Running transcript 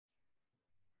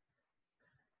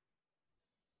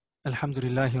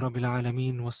Alhamdulillahi Rabbil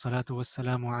Alameen wassalatu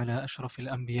wassalamu ala ashrafil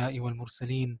anbiya'i wal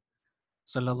mursaleen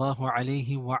sallallahu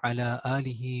alayhi wa ala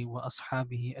alihi wa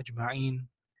ashabihi ajma'een.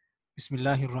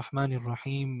 Bismillahir Rahmanir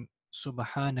Rahim.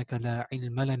 Subhanaka la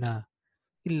ilma lana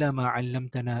illa ma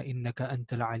 'allamtana innaka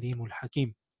antal alimul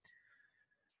hakim.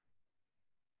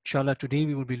 Inshallah, today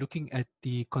we will be looking at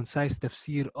the Concise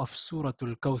Tafsir of Surah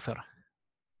Al Kauthar.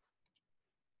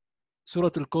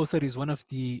 Surah Al Kauthar is one of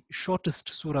the shortest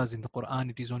surahs in the Quran.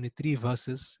 It is only 3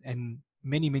 verses, and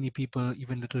many people,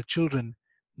 even little children,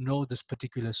 know this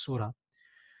particular surah.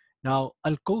 Now,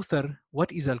 Al Kauthar,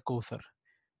 what is Al Kauthar?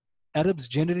 Arabs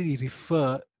generally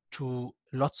refer to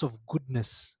lots of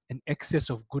goodness, an excess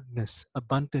of goodness,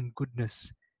 abundant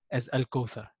goodness as Al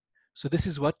Kauthar. So, this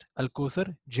is what Al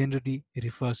Kauthar generally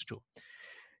refers to.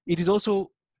 It is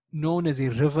also known as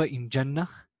a river in Jannah,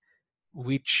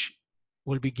 which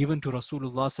will be given to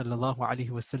Rasulullah sallallahu alaihi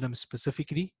wasallam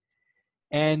specifically.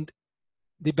 And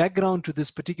the background to this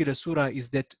particular surah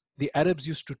is that the Arabs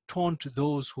used to taunt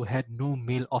those who had no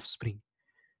male offspring.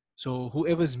 So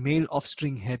whoever's male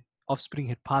offspring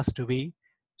had passed away,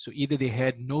 so either they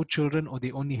had no children or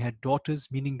they only had daughters,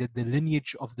 meaning that the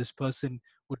lineage of this person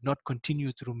would not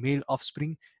continue through male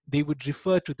offspring, they would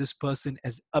refer to this person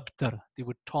as abtar. They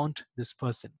would taunt this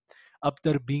person.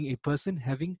 Abtar being a person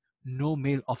having no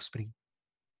male offspring.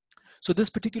 So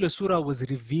this particular surah was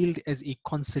revealed as a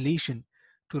consolation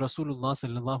to Rasulullah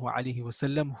sallallahu alaihi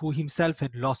wasallam, who himself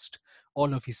had lost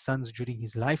all of his sons during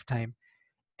his lifetime.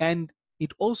 And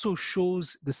it also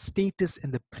shows the status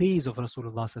and the praise of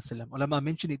Rasulullah sallallahu alaihi wasallam. Ulama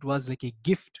mentioned it was like a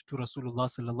gift to Rasulullah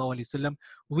sallallahu alaihi wasallam,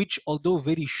 which although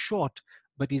very short,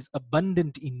 but is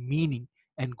abundant in meaning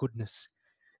and goodness.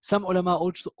 Some ulama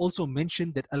also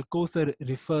mentioned that Al-Kauthar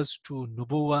refers to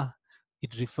Nubuwah,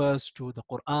 it refers to the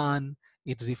Quran,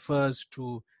 it refers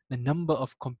to the number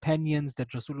of companions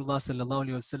that Rasulullah sallallahu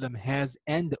alaihi wasallam has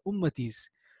and the ummatis.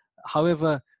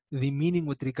 However, the meaning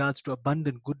with regards to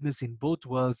abundant goodness in both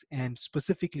worlds and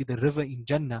specifically the river in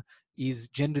Jannah is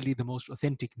generally the most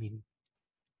authentic meaning.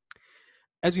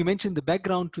 As we mentioned, the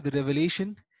background to the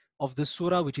revelation of this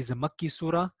surah, which is a Makki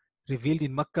surah, revealed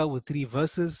in Makkah with 3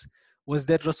 verses, was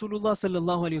that Rasulullah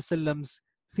sallallahu alaihi wasallam's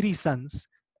 3 sons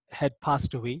had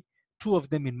passed away, 2 of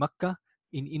them in Makkah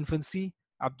in infancy,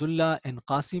 Abdullah and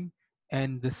Qasim,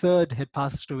 and the third had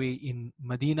passed away in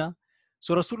Medina.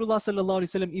 So Rasulullah sallallahu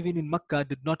alaihi wasallam, even in Makkah,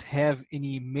 did not have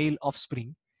any male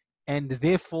offspring, and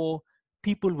therefore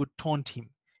people would taunt him.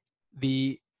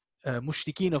 The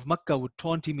mushrikeen of Makkah would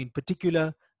taunt him, in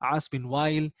particular As bin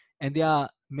Wa'il, and there are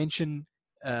mentioned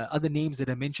other names that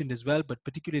are mentioned as well, but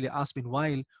particularly As bin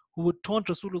Wa'il, who would taunt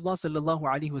Rasulullah sallallahu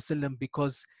alaihi wasallam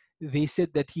because they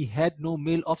said that he had no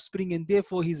male offspring and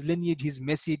therefore his lineage, his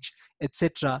message,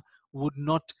 etc. would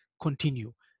not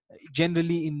continue.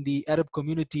 Generally in the Arab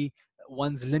community,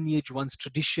 one's lineage, one's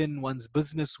tradition, one's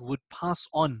business would pass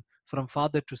on from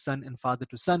father to son and father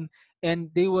to son.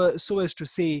 And they were so as to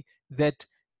say that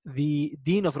the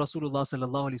deen of Rasulullah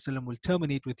sallallahu alaihi wasallam will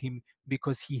terminate with him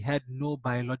because he had no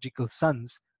biological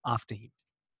sons after him.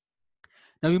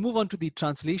 Now we move on to the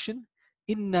translation.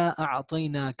 Inna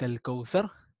a'ataynaka al-kawthar.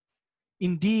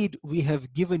 Indeed, we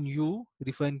have given you,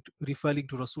 referring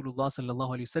to Rasulullah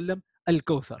sallallahu alaihi wasallam,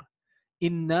 al-kawthar.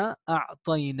 Inna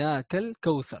a'ataynaka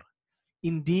al-kawthar.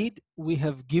 Indeed, we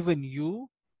have given you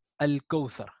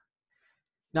al-kawthar.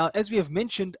 Now, as we have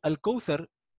mentioned, al-kawthar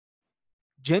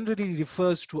generally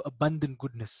refers to abundant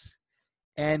goodness.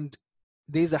 And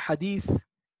there's a hadith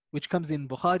which comes in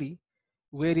Bukhari,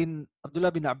 wherein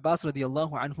Abdullah bin Abbas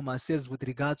radiallahu anhuma says with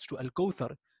regards to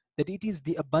Al-Kauthar, that it is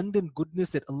the abundant goodness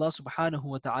that Allah subhanahu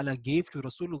wa ta'ala gave to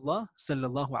Rasulullah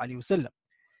sallallahu alayhi wasallam.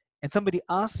 And somebody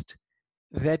asked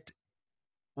that,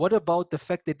 what about the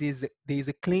fact that there is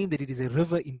a claim that it is a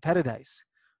river in paradise?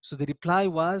 So the reply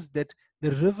was that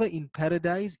the river in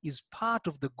paradise is part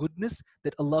of the goodness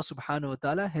that Allah subhanahu wa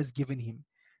ta'ala has given him.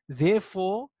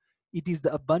 Therefore, it is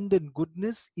the abundant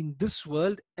goodness in this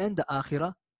world and the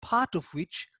akhirah, part of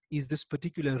which is this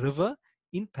particular river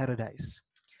in paradise.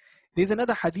 There's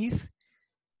another hadith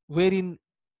wherein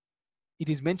it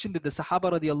is mentioned that the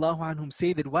Sahaba radiallahu anhum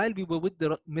say that while we were with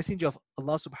the Messenger of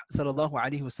Allah sallallahu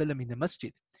alaihi wasallam in the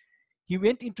masjid, he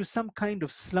went into some kind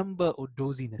of slumber or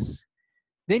doziness.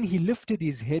 Then he lifted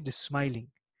his head smiling,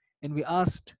 and we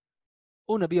asked,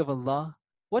 O Nabi of Allah,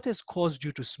 what has caused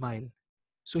you to smile?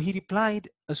 So he replied,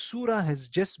 a surah has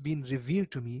just been revealed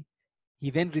to me. He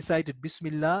then recited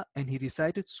Bismillah and he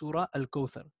recited Surah Al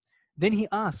Kauthar. Then he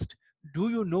asked, do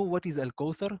you know what is Al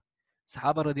Kauthar?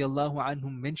 Sahaba radiallahu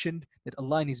anhum mentioned that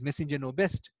Allah and His Messenger know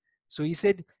best. So he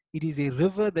said, it is a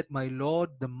river that my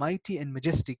Lord, the Mighty and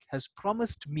Majestic, has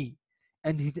promised me,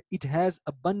 and it has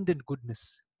abundant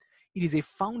goodness. It is a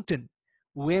fountain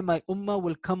where my ummah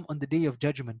will come on the day of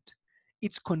judgment.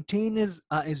 Its containers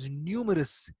are as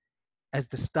numerous as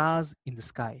the stars in the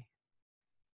sky.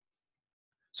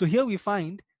 So here we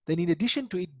find that in addition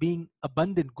to it being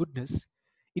abundant goodness,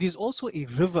 it is also a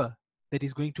river that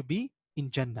is going to be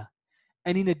in Jannah.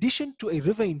 And in addition to a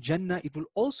river in Jannah, it will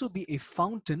also be a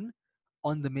fountain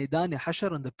on the Maidan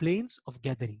Hashar, on the plains of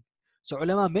gathering. So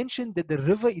ulama mentioned that the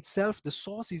river itself, the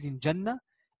source is in Jannah,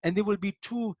 and there will be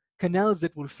two canals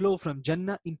that will flow from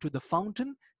Jannah into the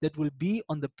fountain that will be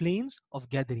on the plains of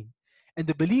gathering. And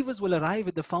the believers will arrive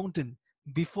at the fountain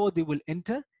before they will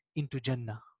enter into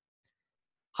Jannah.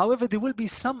 However, there will be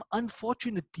some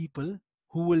unfortunate people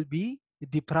who will be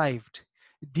deprived.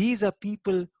 These are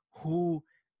people who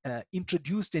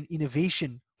introduced an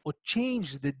innovation or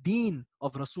changed the deen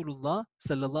of Rasulullah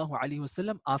sallallahu alaihi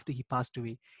wasallam after he passed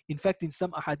away. In fact, in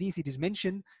some ahadith it is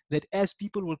mentioned that as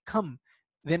people will come,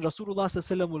 then Rasulullah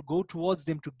sallallahu alaihi wasallam will go towards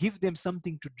them to give them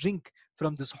something to drink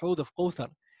from this Hawd of Kauthar.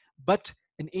 But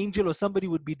an angel or somebody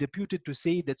would be deputed to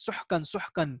say that suhkan,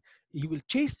 suhkan, he will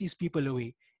chase these people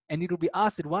away. And it will be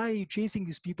asked that why are you chasing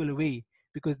these people away?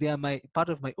 Because they are part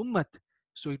of my ummat.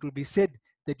 So it will be said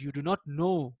that you do not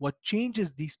know what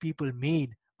changes these people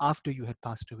made after you had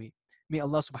passed away. May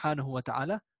Allah subhanahu wa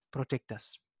ta'ala protect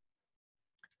us.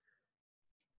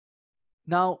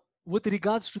 Now, with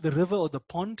regards to the river or the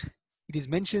pond, it is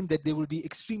mentioned that there will be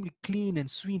extremely clean and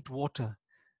sweet water.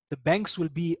 The banks will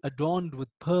be adorned with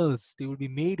pearls. They will be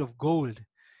made of gold.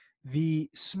 The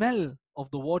smell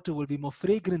of the water will be more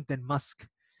fragrant than musk.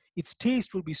 Its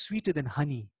taste will be sweeter than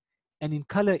honey, and in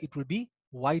color it will be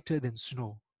whiter than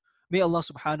snow. May Allah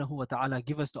subhanahu wa ta'ala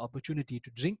give us the opportunity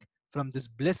to drink from this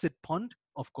blessed pond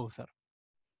of Kauthar.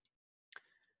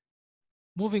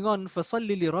 Moving on,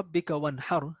 فَصَلِّ لِرَبِّكَ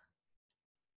وَانْحَرْ.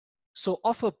 So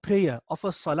offer prayer,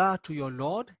 offer salah to your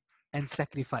Lord and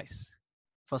sacrifice.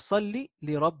 فَصَلِّ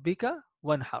لِرَبِّكَ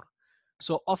وَانْحَرْ.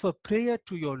 So offer prayer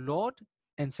to your Lord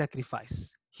and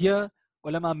sacrifice. Here,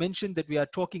 ulama mentioned that we are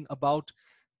talking about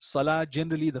salah,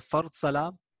 generally the fard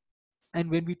salah.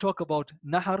 And when we talk about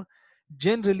nahar,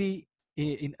 generally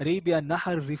in Arabia,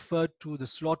 nahar referred to the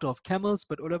slaughter of camels,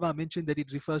 but ulama mentioned that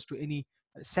it refers to any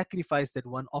sacrifice that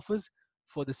one offers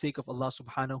for the sake of Allah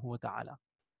subhanahu wa ta'ala.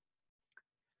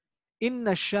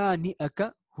 Inna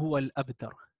shani'aka huwa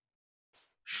al-abtar.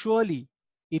 Surely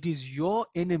it is your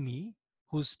enemy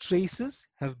whose traces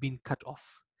have been cut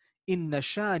off. Inna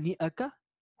shani'aka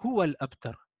huwa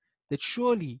al-abtar. That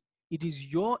surely it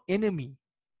is your enemy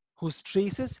whose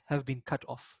traces have been cut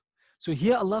off. So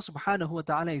here Allah subhanahu wa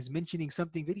ta'ala is mentioning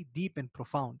something very deep and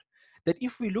profound. That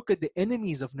if we look at the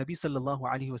enemies of Nabi sallallahu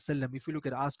alaihi wasallam, if we look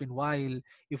at As bin Wa'il,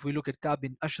 if we look at Ka'b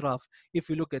bin Ashraf, if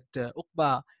we look at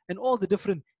Uqba, and all the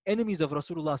different enemies of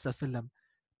Rasulullah sallallahu alaihi wasallam,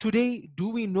 today, do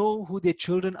we know who their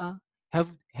children are?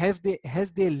 Has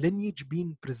their lineage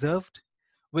been preserved?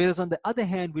 Whereas on the other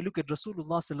hand, we look at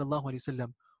Rasulullah sallallahu alaihi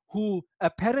wasallam, who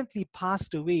apparently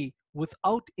passed away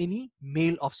without any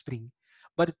male offspring.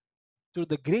 But through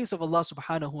the grace of Allah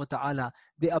subhanahu wa ta'ala,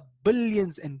 there are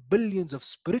billions and billions of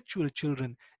spiritual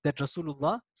children that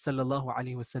Rasulullah sallallahu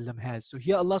alaihi wasallam has. So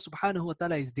here Allah subhanahu wa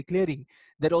ta'ala is declaring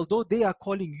that although they are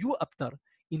calling you Abtar,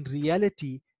 in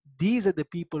reality, these are the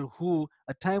people who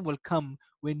a time will come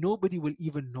where nobody will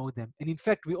even know them. And in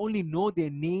fact, we only know their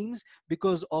names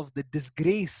because of the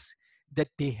disgrace that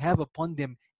they have upon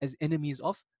them as enemies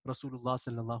of Rasulullah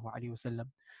sallallahu alaihi wasallam.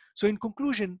 So in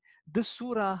conclusion, this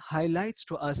surah highlights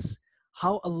to us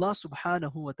how Allah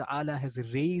subhanahu wa ta'ala has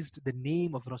raised the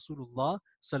name of Rasulullah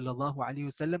sallallahu alaihi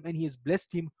wasallam, and he has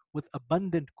blessed him with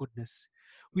abundant goodness.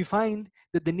 We find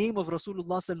that the name of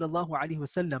Rasulullah sallallahu alaihi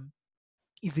wasallam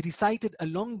is recited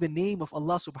along the name of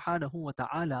Allah subhanahu wa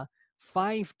ta'ala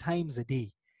 5 times a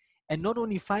day. And not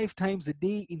only 5 times a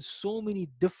day, in so many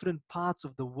different parts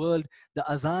of the world, the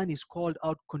adhan is called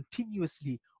out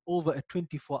continuously over a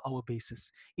 24-hour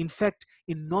basis. In fact,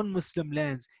 in non-Muslim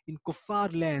lands, in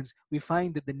kuffar lands, we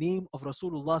find that the name of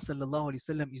Rasulullah sallallahu alaihi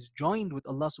wasallam is joined with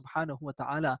Allah subhanahu wa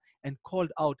ta'ala and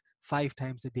called out 5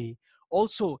 times a day.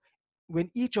 Also, when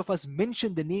each of us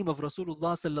mention the name of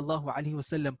Rasulullah sallallahu alaihi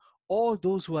wasallam, all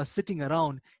those who are sitting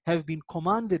around have been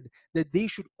commanded that they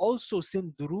should also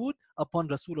send durood upon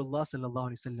Rasulullah sallallahu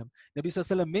alaihi wasallam. Nabi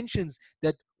SAW mentions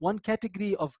that one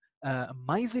category of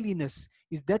miserliness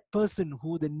is that person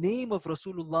who the name of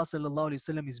Rasulullah sallallahu alaihi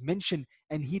wasallam is mentioned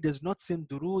and he does not send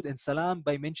durood and salam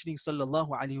by mentioning sallallahu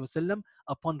alaihi wasallam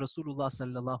upon Rasulullah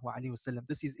sallallahu alaihi wasallam.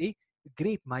 This is a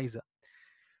great miser.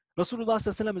 Rasulullah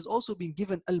ﷺ has also been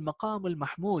given al-maqam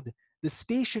al-mahmud, the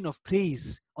station of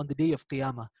praise on the day of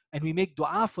Qiyamah. And we make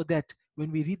dua for that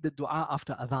when we read the dua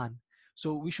after adhan.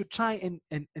 So we should try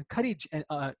and encourage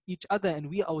each other, and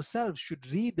we ourselves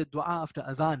should read the dua after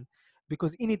adhan,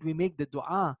 because in it we make the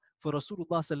dua for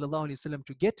Rasulullah sallallahu alaihi wasallam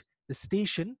to get the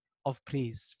station of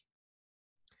praise.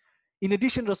 In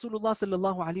addition, Rasulullah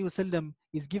sallallahu alaihi wasallam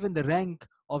is given the rank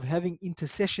of having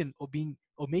intercession, or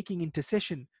making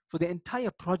intercession for the entire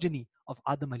progeny of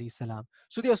Adam alayhi salam.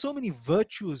 So there are so many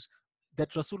virtues that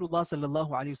Rasulullah sallallahu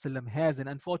alaihi wasallam has, and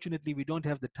unfortunately we don't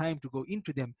have the time to go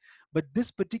into them. But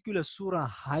this particular surah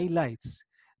highlights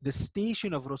the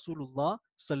station of Rasulullah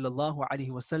sallallahu alaihi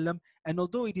wasallam, and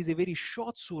although it is a very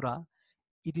short surah,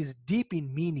 it is deep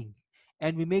in meaning.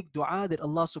 And we make dua that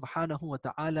Allah subhanahu wa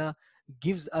ta'ala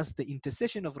gives us the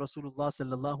intercession of Rasulullah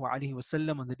sallallahu alaihi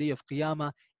wasallam on the day of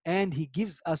Qiyamah, and He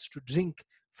gives us to drink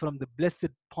from the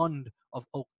blessed pond of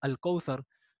Al Kauthar.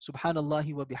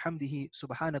 Subhanallahi wa bihamdihi,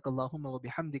 subhanakallahumma wa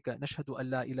bihamdika, nashhadu an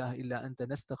la ilaha illa anta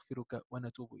nastaghfiruka wa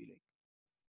natubu ilayk.